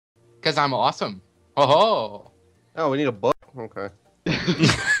Because I'm awesome. Oh. Oh, we need a book. Okay.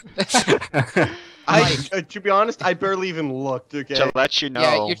 Like, To be honest, I barely even looked. Okay. To let you know,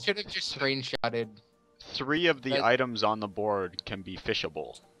 yeah, you should have just screenshotted. 3 of the That- items on the board can be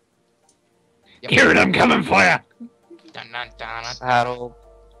fishable. Yep. Kieran, I'm coming for you! Dun, dun, dun, dun. Saddle,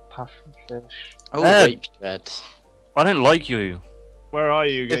 pufferfish. Oh, Uh, rape dread. I don't like you. Where are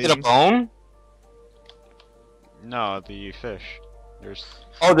you, Is it a games? bone? No, the fish. There's.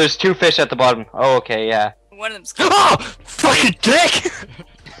 Oh, there's 2 fish at the bottom. Oh, okay, yeah. One of them's Oh! Fucking dick!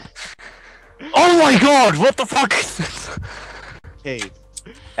 Oh my god, what the fuck? Cave.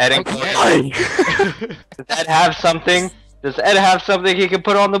 Ed, Okay. does Ed have something? Does Ed have something he can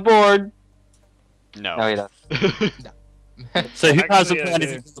put on the board? No. No, he doesn't. So who Actually, hasn't I put do.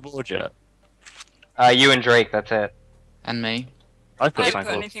 anything on the board yet? You and Drake, that's it. And me. I I put haven't something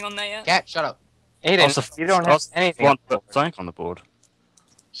put on. anything on there yet. Cat, shut up. Aiden, Also, you don't have anything. One put something on the board.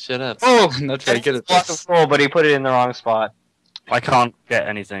 Shut up. Oh, I'm not very good at block this. of roll, but he put it in the wrong spot. I can't get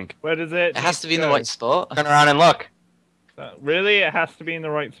anything. Where does it? It has to be in go? the right spot. Turn around and look. Really? It has to be in the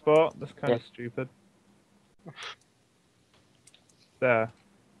right spot? That's kind of Yeah. stupid. There.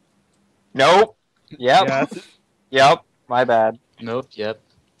 Nope. Yep. Yes. Yep. My bad. Nope, yep.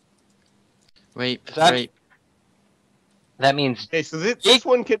 Rape, That- rape. That means Okay, so this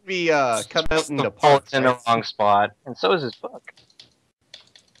one could be cut out into the parts. pult's in the right? wrong spot, and so is his book.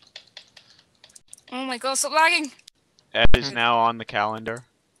 Oh my god, stop lagging! Ed is now on the calendar.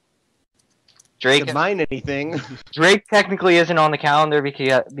 Drake, Could mine anything. Drake technically isn't on the calendar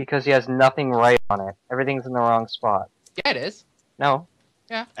because he has nothing right on it. Everything's in the wrong spot. Yeah, it is. No,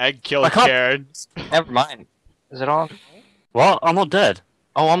 Ed killed I can't- Karen. never mind. Is it on? What? I'm not dead.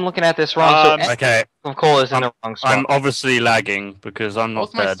 Oh, I'm looking at this wrong. So Okay, of coal is in the wrong spot. I'm obviously lagging because I'm not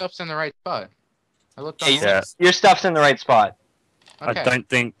Both my dead. stuff's in the right spot. I looked Hey, on. Yeah. Your stuff's in the right spot. Okay. I don't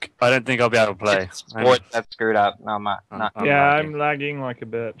think I'll be able to play. It's sport that's screwed up. No, I'm not. I'm Yeah, lagging. I'm lagging like a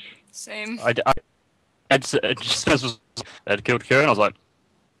bitch. Same. Ed just says Ed killed Kieran. I was like,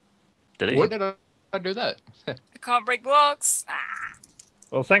 did he? When did I do that? I can't break blocks. Ah.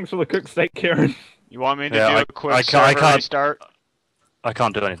 Well, thanks for the cook steak, Kieran. You want me to Yeah, do I a quick can't- I server can't- restart? I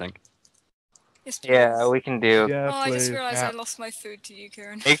can't do anything. Yes, please. Yeah, we can do. Yeah, Oh, I just please. realised Yeah. I lost my food to you,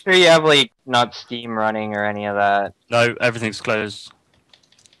 Kieran. Make sure you have like not Steam running or any of that. No, everything's closed.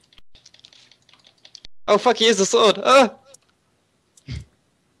 Oh fuck, he has a sword! Ah!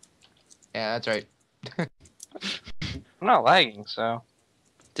 Yeah, that's right. I'm not lagging, so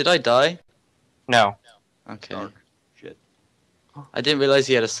Did I die? no. Okay. Dark. Shit. I didn't realize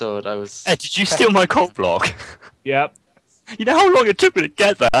he had a sword. I was. Ed, did you steal my coal block? Yep. You know how long it took me to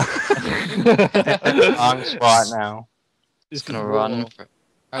get there? Wrong spot now. Just gonna run. Okay.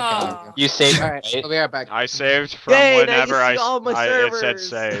 Oh. You saved it, Alright, right? I'll be right back. I saved from Yay, now you whenever see all my it said servers.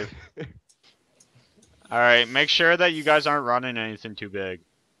 save. Alright, make sure that you guys aren't running anything too big.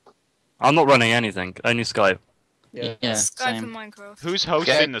 I'm not running anything. Only Skype. Yeah. Yeah, Skype same. and Minecraft. Who's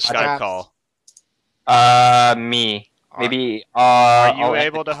hosting Okay, the I Skype got- call? Me. Maybe. Are you I'll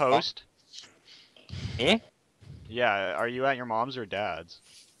able edit to the call. host? Me? Yeah, are you at your mom's or dad's?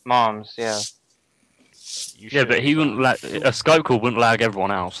 Mom's, yeah. You Yeah, should but be he fine. wouldn't a Skype call wouldn't lag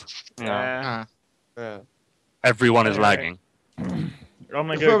everyone else. No. Yeah. Yeah. Everyone is Alright. lagging. I'm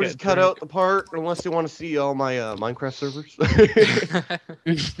gonna So go just get cut drink. out the part unless you want to see all my Minecraft servers.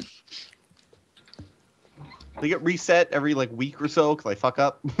 They get reset every like week or so because I fuck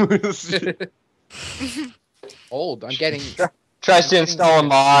up. Old. I'm getting. Tries to install a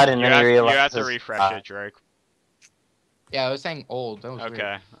mod and You then have, he you realizes. have to refresh it, Drake. Yeah, I was saying old. That was weird.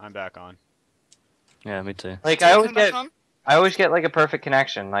 Okay, I'm back on. Yeah, me too. Like Do I you always come back get, on? I always get like a perfect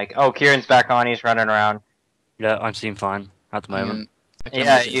connection. Like, oh, Kieran's back on. He's running around. Yeah, I'm seeing fine at the moment. I can Yeah,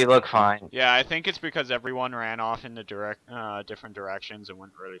 imagine. you look fine. Yeah, I think it's because everyone ran off in the different directions and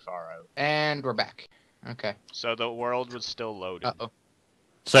went really far out. And we're back. Okay. So the world was still loaded. Uh oh.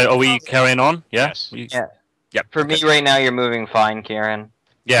 So are we carrying on? Yeah. Yes. Yeah. Yep. For okay. me right now, you're moving fine, Kieran.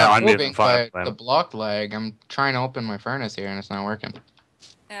 Yeah, I'm moving fine. at the but the moment. block lag. I'm trying to open my furnace here and it's not working.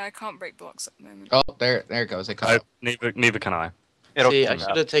 Yeah, I can't break blocks at the moment. Oh, there it goes. It cut Oh, out. neither can I. It'll See, I come should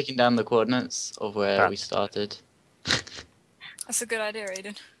up. have taken down the coordinates of where Ah. we started. That's a good idea,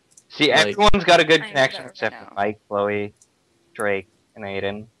 Aiden. See, like- everyone's got a good I know connection that except right for now. Mike, Chloe, Drake, and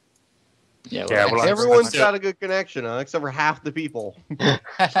Aiden. Yeah, Yeah, well, well, Everyone's still- got a good connection, except for half the people.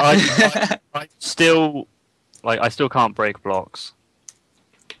 I still, I still can't break blocks.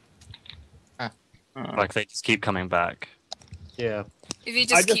 Like they just keep coming back. Yeah. If you I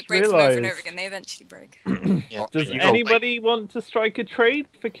just just keep breaking them over and realised- over again, they eventually break. yeah. Does You got- anybody want to strike a trade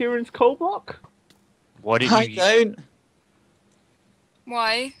for Kieran's coal block? Why did I you? don't.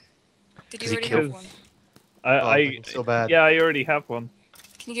 Why? Did Does you he already kill- have one? I so bad. yeah, I already have one.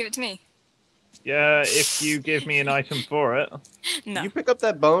 Can you give it to me? Yeah, if you give me an item for it. No. You pick up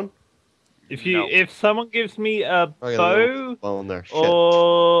that bone? No. If someone gives me a Oh, yeah, the bow little bone there. Shit.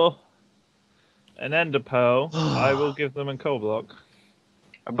 or an ender pearl, I will give them a coal block.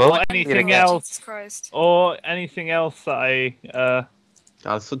 A bow Or and anything a- else. Jesus Christ. Or anything else that I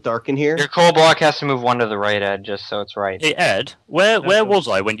God, it's so dark in here. Your coal block has to move one to the right, Ed, just so it's right. Hey Ed, where No. was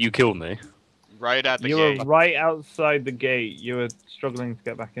I when you killed me? Right at the you gate. were right outside the gate. You were struggling to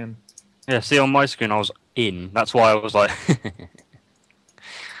get back in. Yeah, see on my screen I was in. That's why I was like.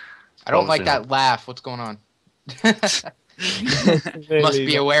 I don't like Obviously that laugh. What's going on? Must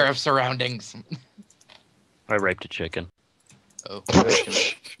be aware of surroundings. I raped a chicken. Oh,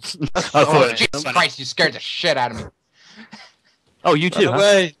 I oh thought Jesus Christ! You scared the shit out of me. Oh, you too. Run Huh?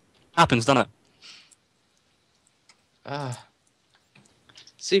 away. Happens, doesn't it?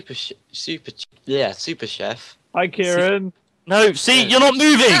 Super chef. Hi, Kieran. No, see, Yeah. you're not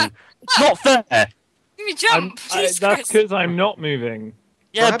moving. It's not fair. Give me jump! Jesus That's Christ. because I'm not moving.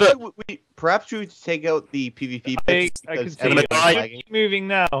 Yeah, perhaps but perhaps we take out the PvP bits I can because see everyone you. everyone's die. lagging. Keep moving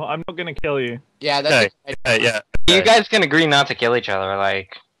now. I'm not gonna kill you. Yeah, that's Okay, yeah. You guys can agree not to kill each other,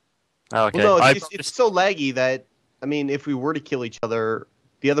 like. Oh, okay. Well, no, I it's so laggy that I mean, if we were to kill each other,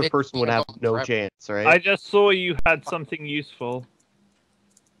 the other It person would have can't go no forever. chance, right? I just saw you had something useful.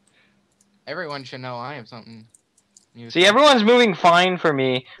 everyone should know I have something. See, everyone's moving fine for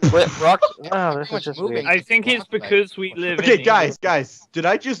me. Rock. Oh, this is Everyone's just moving. weird. I think it's because we live Okay, in guys, did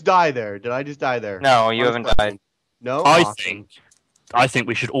I just die there? No, you Honest haven't question. died. No. I think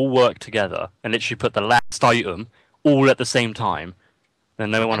we should all work together and literally put the last item all at the same time.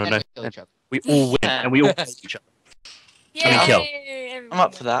 Then no one will And know. then we kill each other. We all win and we all kill each other. Yay! kill. I'm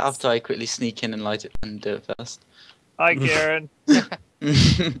up for that after I quickly sneak in and light it and do it first. Hi, Kieran. Hey,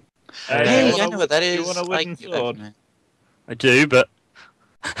 wanna- I know what that is. you want a I wooden can do that sword? for me. I do, but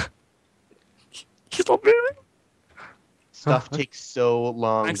he's not moving. Stuff takes so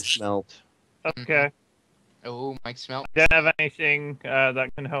long to Nice. smelt. Okay. Oh, Mike smell. I don't have anything that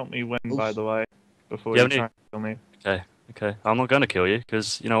can help me win, by the way. Before You you have try and kill me. Okay, I'm not gonna kill you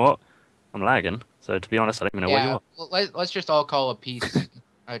because you know what? I'm lagging. So to be honest, I don't even know where you Yeah, are. well, let's just all call a peace,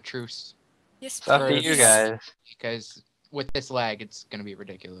 a truce, Yes, It's up to please. you guys. because with this lag, it's gonna be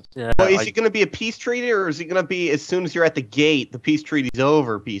ridiculous. Yeah. Well, is it going to be a peace treaty, or is it going to be as soon as you're at the gate, the peace treaty's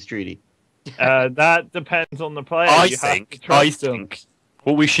over? Peace treaty. That depends on the player. I You have to think trust them.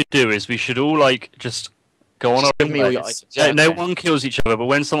 what we should do is we should all like just go on Just our give own me all your ways. items, No okay. one kills each other, but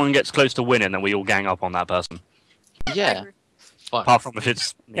when someone gets close to winning, then we all gang up on that person. Yeah. Fuck. Apart from if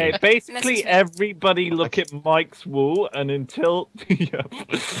it's me. Okay, basically Necessary. everybody look at Mike's wall, and until yep.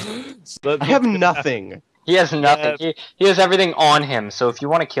 I have nothing. He has nothing. He has everything on him. So if you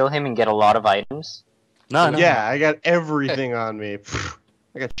want to kill him and get a lot of items, No. Yeah, I got everything on me.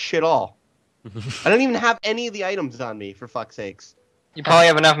 I got shit all. I don't even have any of the items on me, for fuck's sakes. you probably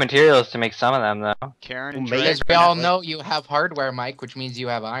have enough materials to make some of them, though. Karen and Well, Drake. Because we all know you have hardware, Mike, which means you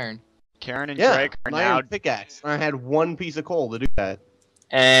have iron. Karen and Yeah, Drake are an now. iron pickaxe. I had one piece of coal to do that.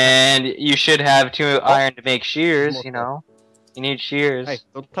 And you should have 2 iron to make shears. More You know, you need shears. Hey,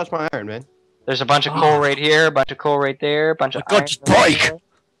 don't touch my iron, man. There's a bunch of coal right here, a bunch of coal right there, a bunch of Oh my God, iron just right break! there.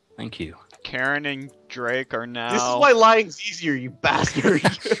 Thank you. Karen and Drake are now. This is why lying's easier, you bastard.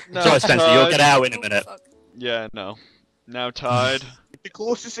 No, Sorry, Spencer, you'll tied. get out in a Oh, minute. fuck. Yeah, no. Now tied. The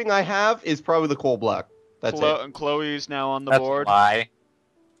closest thing I have is probably the coal block. That's it. And Chloe's now on the That's board. a lie.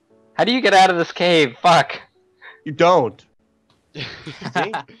 How do you get out of this cave? Fuck. You don't.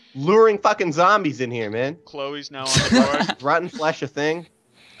 See? Luring fucking zombies in here, man. Chloe's now on the board. Rotten flesh a thing.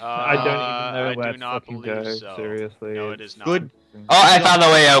 I don't even know I where do to not fucking believe go. so. Seriously. No, it is not. Good. Oh, I found the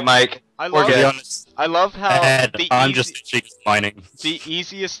way out, Mike. I We're love To be good. honest, I love how Ed, the, I'm easy- just literally just mining. the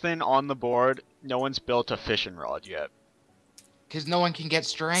easiest thing on the board. No one's built a fishing rod yet. Because no one can get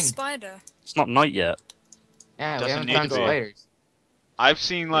string. Spider. It's not night yet. Yeah, we Doesn't haven't need found to be. spiders. I've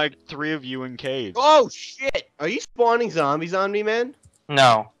seen like 3 of you in caves. Oh shit! Are you spawning zombies on me, man?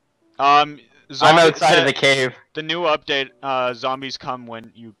 No, I'm I'm outside of the cave. The new update, zombies come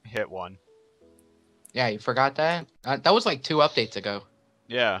when you hit one. Yeah, you forgot that? That was like 2 updates ago.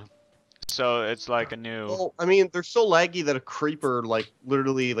 Yeah. So it's like a new. Well, I mean, they're so laggy that a creeper, like,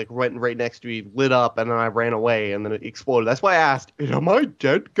 literally, like, went right next to me, lit up, and then I ran away, and then it exploded. That's why I asked, am I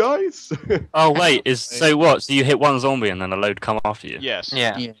dead, guys? Oh wait, so what? So you hit one zombie and then a load come after you? Yes.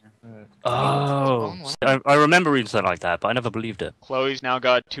 Yeah. Yeah. Oh. I remember reading something like that, but I never believed it. Chloe's now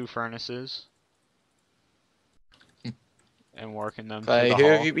got 2 furnaces. And working them But through who the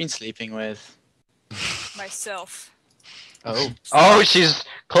have hall. you been sleeping with? Myself. Oh. Oh,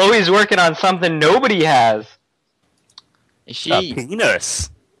 Chloe's working on something nobody has. Is A she? penis.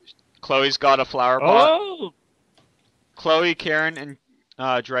 Chloe's got a flower pot. Oh, Chloe, Karen,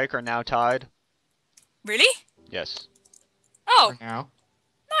 and Drake are now tied. Really? Yes. Oh, For now.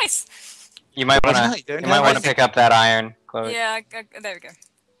 nice. You might No, wanna you don't you might know. wanna pick up that iron, Chloe. Yeah, there we go. I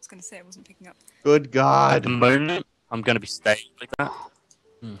was gonna say I wasn't picking up. Good At God. the moment, I'm gonna be staying like that.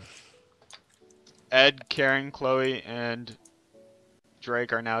 Ed, Karen, Chloe, and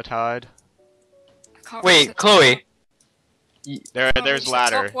Drake are now tied. I can't Wait, reach Chloe. There's reach the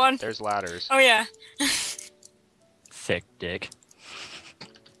ladder. top one. There's ladders. Oh yeah. Thick dick.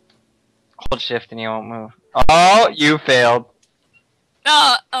 Hold shift and you won't move. Oh, you failed.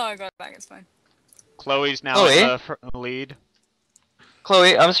 Oh, I got it back. It's fine. Chloe's now Chloe? in the lead.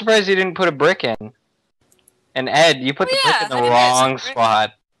 Chloe, I'm surprised you didn't put a brick in. And Ed, you put Oh, the yeah, brick in I the didn't notice wrong the brick.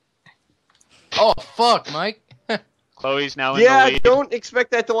 spot. Oh fuck, Mike. Chloe's now in the Yeah, lead. don't expect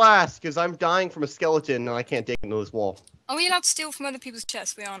that to last, because I'm dying from a skeleton and I can't dig into this wall. Are we allowed to steal from other people's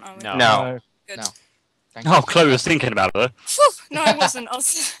chests? We aren't, are we? No. No. Good. No. Thank Oh, you. Chloe was thinking about it. Whew, no, I wasn't. I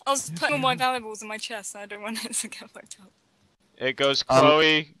was putting all my valuables in my chest. I don't want it to get fucked up. It goes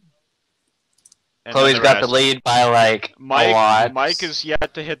Chloe. and then Chloe's got the rest. lead by like a lot. Mike is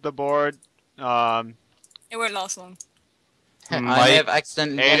yet to hit the board. It won't last long. I may Mike, have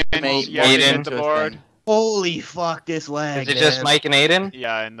accidentally Aiden's made yet to Aiden. hit into the a board. thing. Holy fuck, this lag. is it just man. Mike and Aiden?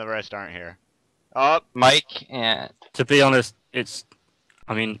 Yeah, and the rest aren't here. Up. Mike and To be honest, it's.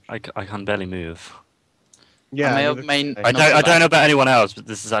 I mean, I can barely move. Yeah. I may have neither- made- I don't know about anyone else, but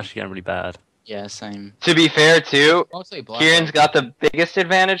this is actually getting really bad. Yeah, same. to be fair too, Mostly black. Kieran's got the biggest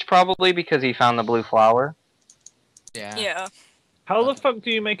advantage probably because he found the blue flower Yeah. Yeah. how the fuck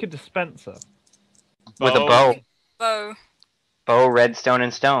do you make a dispenser? with a bow. Bow. Bow, redstone,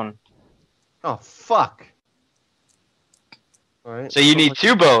 and stone. Oh, fuck. Alright. So you need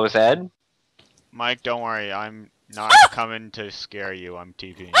 2 bows, Ed. Mike, don't worry. I'm not coming to scare you. I'm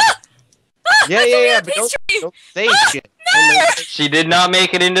TPing. Yeah, but History! don't say shit. She did not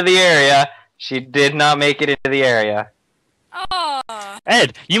make it into the area. She did not make it into the area. Ah.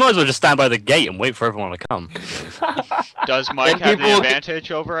 Ed, you might as well just stand by the gate and wait for everyone to come. Does Mike Then have the people-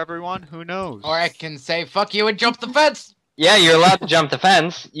 advantage over everyone? Who knows? Or I can say fuck you and jump the fence. Yeah, you're allowed to jump the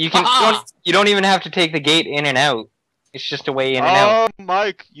fence. You can. Ah! You don't even have to take the gate in and out. It's just a way in and out. Oh,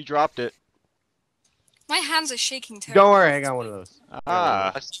 Mike, you dropped it. My hands are shaking too. Don't worry, I got one of those.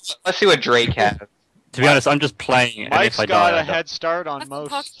 Ah, Let's see what Drake has. To be honest, I'm just playing, and Mike's if I got die, a I die. head start on I've got most.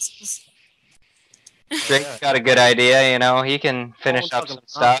 Parkinson's. Drake's got a good idea. You know, he can finish Oh, up fucking some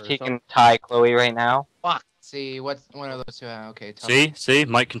stuff. knocker, He so- can tie Chloe right now. See what's one of those two. Okay. Tough. See,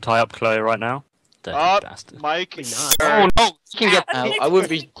 Mike can tie up Chloe right now. Dirty Up, bastard. Mike, Probably not. Oh no, he can get. I wouldn't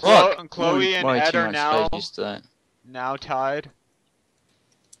be. Chloe and way Ed too are much now used to that. tied.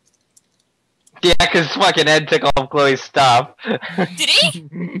 Yeah, because fucking Ed took all of Chloe's stuff. Did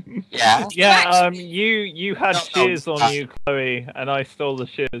he? Yeah. Yeah, you had No, shears on you, Chloe, and I stole the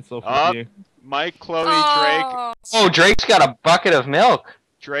shears off Up. of you. Mike, Chloe, Drake. Oh, Oh, Drake's got a bucket of milk.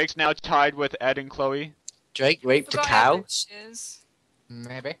 Drake's now tied with Ed and Chloe. Drake raped a forgot cow. how this is.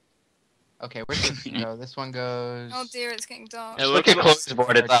 Maybe. Okay, where's this go? This one goes. Oh dear, it's getting dark. It Look looks at like, Chloe's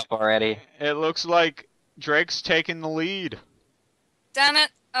board. It's up already. it looks like Drake's taking the lead. Damn it.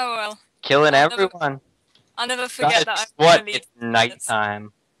 Oh well. Killing I'll never- everyone. I'll never forget Guys, that. I'm what? gonna leave. It's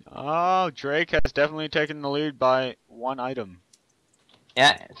nighttime. Oh, Drake has definitely taken the lead by 1 item.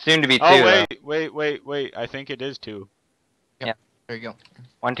 Yeah, soon to be 2. Oh, though. wait. I think it is 2. There you go.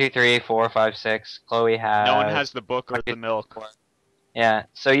 1, 2, 3, 4, 5, 6. Chloe has. No one has the book or the milk. Yeah,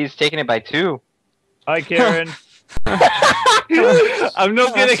 so he's taking it by 2. Hi, Kieran. I'm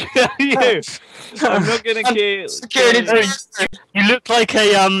not gonna kill you. I'm not gonna kill. Kieran, kill you. You look like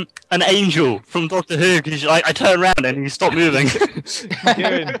an angel from Doctor Who. Cause I turn around and you stop moving.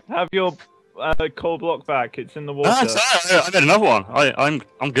 Kieran, have your coal block back. It's in the water. I made another one.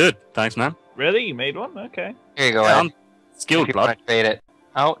 I'm good. Thanks, man. Really? You made one? Okay. Here you go, Yeah, Ed. I'm skilled, If you wanna blood. trade it.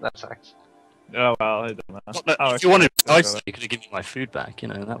 Oh, that sucks. Oh well, it doesn't matter. No, Oh, if you okay. wanted I ice, got it. you could have given me my food back. You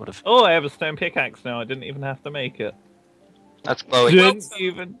know that would have. Oh, I have a stone pickaxe now. I didn't even have to make it. That's Chloe. Didn't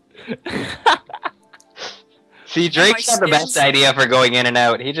even. See, Drake's got the best idea for going in and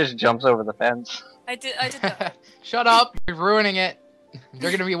out. He just jumps over the fence. I did that. Shut up! You're ruining it.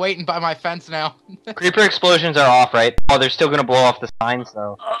 They're gonna be waiting by my fence now. Creeper explosions are off, right? Oh, they're still gonna blow off the signs,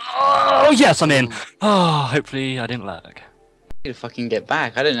 though. Oh yes, I'm in. Oh, hopefully I didn't lag. I need to fucking get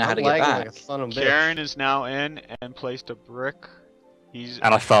back. I didn't know how I'm to get lagging back. like a son of a bitch. Karen is now in and placed a brick. He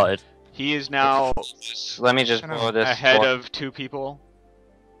And I farted. is now Let me just blow this. ahead door. of 2 people.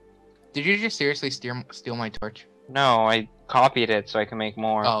 Did you just seriously steal my torch? No, I copied it so I can make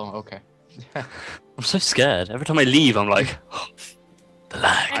more. Oh, okay. I'm so scared. Every time I leave, I'm like, the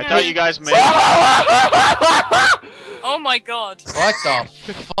lag. I thought you guys made. Oh my god. What the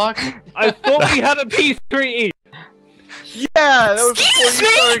fuck? I thought we had a peace treaty. Yeah, that was before you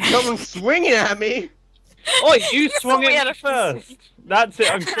started coming swinging at me. Oh, you swung we had it a first. That's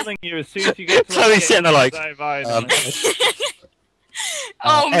it. I'm killing you as soon as you get to. So he's sitting there like,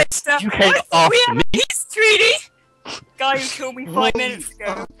 Oh, hey, mister. you came What? after We have me. a peace treaty? Guy who killed me 5 minutes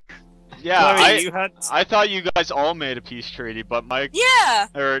ago. Yeah, Chloe, you had. I thought you guys all made a peace treaty, but Mike Yeah.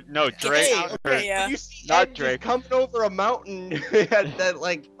 or no Drake. Hey, or- okay, Yeah. you see Not Ed just Drake. coming over a mountain that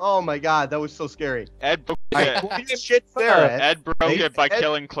like, oh my god, that was so scary. Ed broke All it. your shit's there, Ed. Ed broke Hey, it by Ed-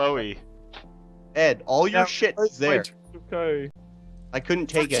 killing Chloe. Ed, all your Yeah, shit is there. Okay. I couldn't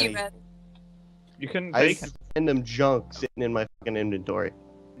take Fuck you, any. Ed. You couldn't I take it. random junk sitting in my fucking inventory.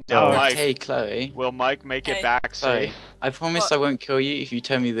 No, Oh, Mike. Hey, Chloe. Will Mike make it Hey. back Chloe, safe? I promise What? I won't kill you if you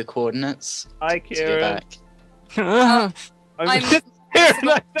tell me the coordinates Hi, to go Kieran. back. I'm sitting here and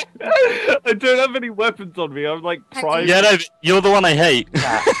I don't have any weapons on me. I'm like Hang on. private. Yeah, no, you're the one I hate.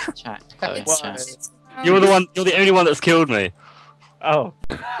 Chat, Chloe, What? chat. You're the one. You're the only one that's killed me. Oh.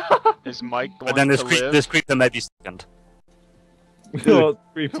 Is Mike going But then to live? this creeper may be second. Well,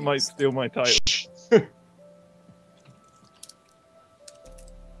 Reaper might steal my title.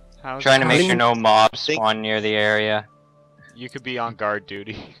 How's Trying to make How sure many- no mobs spawn near the area. You could be on guard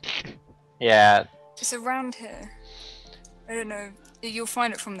duty. Yeah. It's around here. I don't know. You'll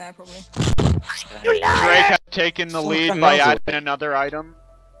find it from there, probably. Drake has taken the Fuck, lead I'm by muzzled. adding another item.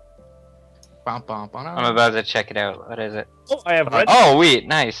 Bum, bum, bum, I'm about to check it out. What is it? Oh, I have red. Oh, wait,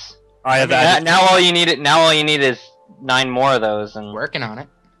 nice. I have Now, added. now all you need is 9 more of those, and Working on it.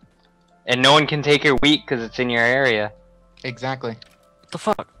 no one can take your wheat because it's in your area. Exactly. What the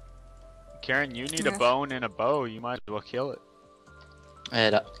fuck? Karen, you need a Yeah. bone and a bow. You might as well kill it.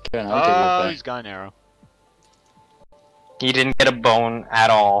 Kieran, I'll Oh, get you he's got an arrow. He didn't get a bone at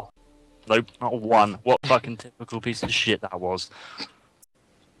all. Nope, not one. What fucking typical piece of shit that was.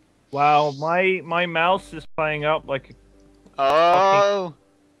 Wow, my mouse is playing up like. Oh,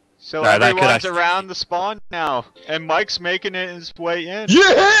 so No, that could everyone's actually- around the spawn now, and Mike's making it his way in.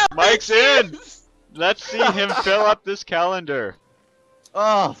 Yeah! Mike's in. Let's see him fill up this calendar.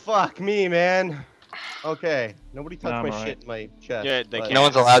 Oh, fuck me, man. Okay, nobody touch Nah, my I'm alright. shit in my chest. Yeah, they but- can't. No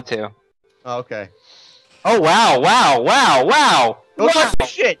one's allowed to. Oh, okay. Oh, wow, wow, wow, wow! Don't Wow! touch my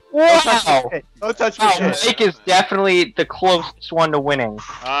shit! Don't touch my Wow! shit! Don't touch my Wow, shit! Mike is definitely the closest one to winning. He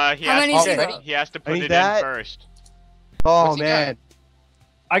How has many to, is it? ready? he has to I put need it that. in first. Oh, What's he got? man.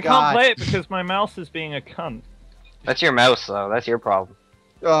 I can't God. play it because my mouse is being a cunt. That's your mouse, though. That's your problem.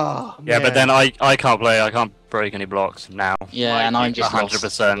 Oh, Yeah, but man. then I can't play. I can't break any blocks now. Yeah, Mike, and I'm you just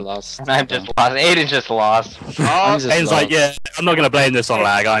 100%. lost. And I've just lost. Aiden's just lost. Oh, just Aiden's like, lost. yeah, I'm not gonna blame this on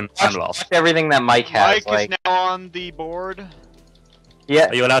lag. I'm lost. Everything that Mike has, Mike like, is now on the board. yeah,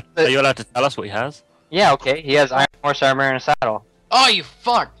 Are you allowed? Are you allowed to tell us what he has? yeah, okay. He has iron horse armor and a saddle. Oh, you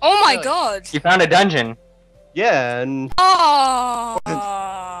fuck! Oh my Really? god! He found a dungeon. Yeah, and... Oh!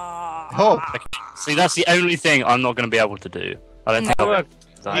 Oh, See, that's the only thing I'm not gonna be able to do. I don't think I'll Look,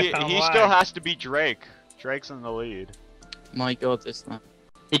 I He, found he lag. still has to be Drake. Drake's in the lead. My god, this time.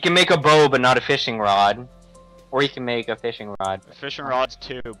 He can make a bow, but not a fishing rod. Or he can make a fishing rod. Fishing rod's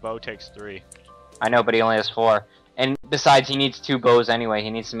 2, bow takes 3. I know, but he only has 4. And besides, he needs 2 bows anyway. He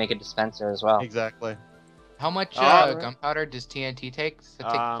needs to make a dispenser as well. exactly. How much Oh. gunpowder does TNT take? Does it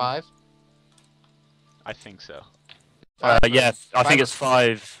take Um, 5? I think so. yeah, I think it's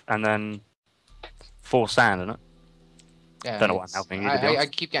 5 and then 4 sand, isn't it? Yeah, don't know what it's- I'm helping you, to be I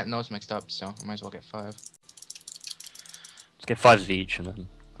honest. keep getting those mixed up, so I might as well get 5. Let's get 5 of each and then.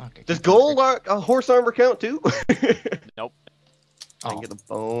 Does Okay. fantastic. gold horse armor count, too? Nope. I can Oh, get a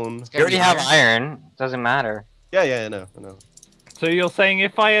bone. it's You gotta be already have iron. iron. Doesn't matter. Yeah, I know. So you're saying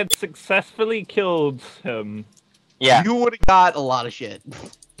if I had successfully killed him, Yeah. You would have got a lot of shit.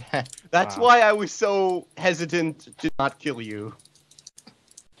 That's Wow. why I was so hesitant to not kill you.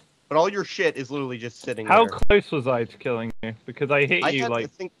 But all your shit is literally just sitting how there. close was I to killing you? Because I hit I you had, I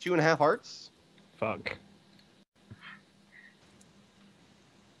like think, 2.5 hearts. fuck.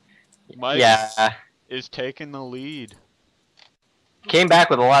 Mike Yeah. is taking the lead. Came back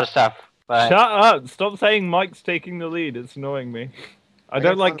with a lot of stuff. But Shut up! Stop saying Mike's taking the lead. It's annoying me. I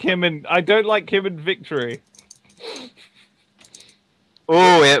don't like him in. I don't like him in victory.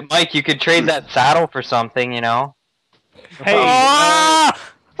 ooh, Mike, you could trade that saddle for something, you know? Hey, Ah!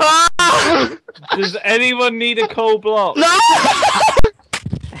 Ah! does anyone need a coal block? No!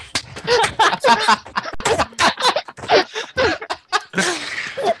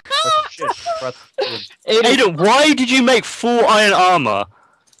 Oh, shit. Breath- Aiden, why did you make full iron armor?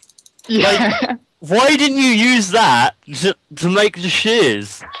 Yeah. Why didn't you use that to make the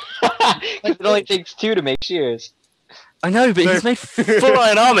shears? It only takes 2 to make shears. I know, but he's made full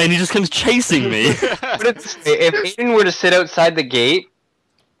iron armor and he just comes chasing me. But if Aiden were to sit outside the gate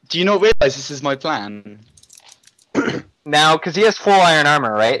Do you not realize this is my plan? now, because he has full iron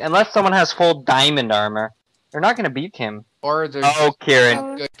armor, right? Unless someone has full diamond armor, they're not gonna beat him. Or there's Oh,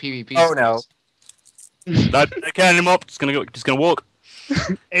 Kieran. good PvP. Oh no. No, can't him up. Just gonna walk.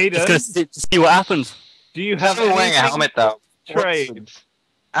 Ada, Just gonna see what happens. do you He's have still wearing a anything helmet though. trade?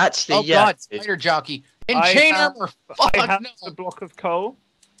 Actually, Oh yeah. god, spider jockey. In I chain have- armor. Fuck I have no. the block of coal.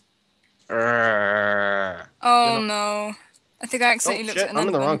 Urgh. Oh You no. I think I accidentally looked shit, at an I'm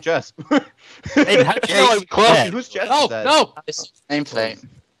in the Enderman. wrong chest. Aiden, how do you know I'm Close. dead? Whose chest No, is that? no. I saw the nameplate,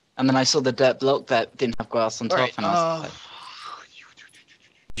 and then I saw the dirt block that didn't have grass on top, Alright, and I was like,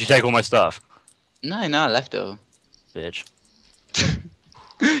 Did you take all my stuff? no, I left it all. Bitch.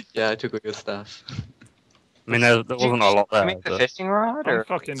 Yeah, I took all your stuff. I mean, there wasn't a lot Can you there. make the But fishing rod I'm or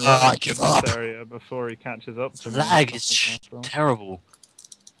fucking I running give to up. this area before he catches up to the me. lag is terrible.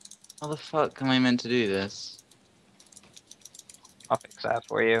 How the fuck am I meant to do this? I'll fix that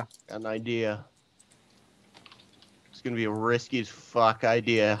for you. Got an idea. It's gonna be a risky as fuck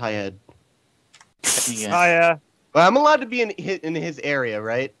idea I had. Yeah. But I'm allowed to be in his area,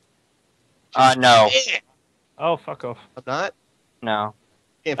 right? No. Oh, fuck off. I'm not? No.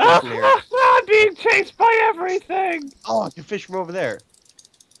 Can't fish from here. I'm being chased by everything! Oh, I can fish from over there.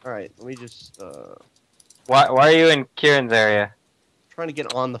 Alright, let me just Why are you in Kieran's area? trying to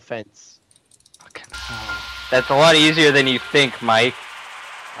get on the fence. That's a lot easier than you think, Mike.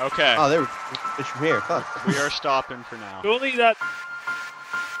 Okay, Oh, there we go. Fish from here. Fuck. we are stopping for now. Surely that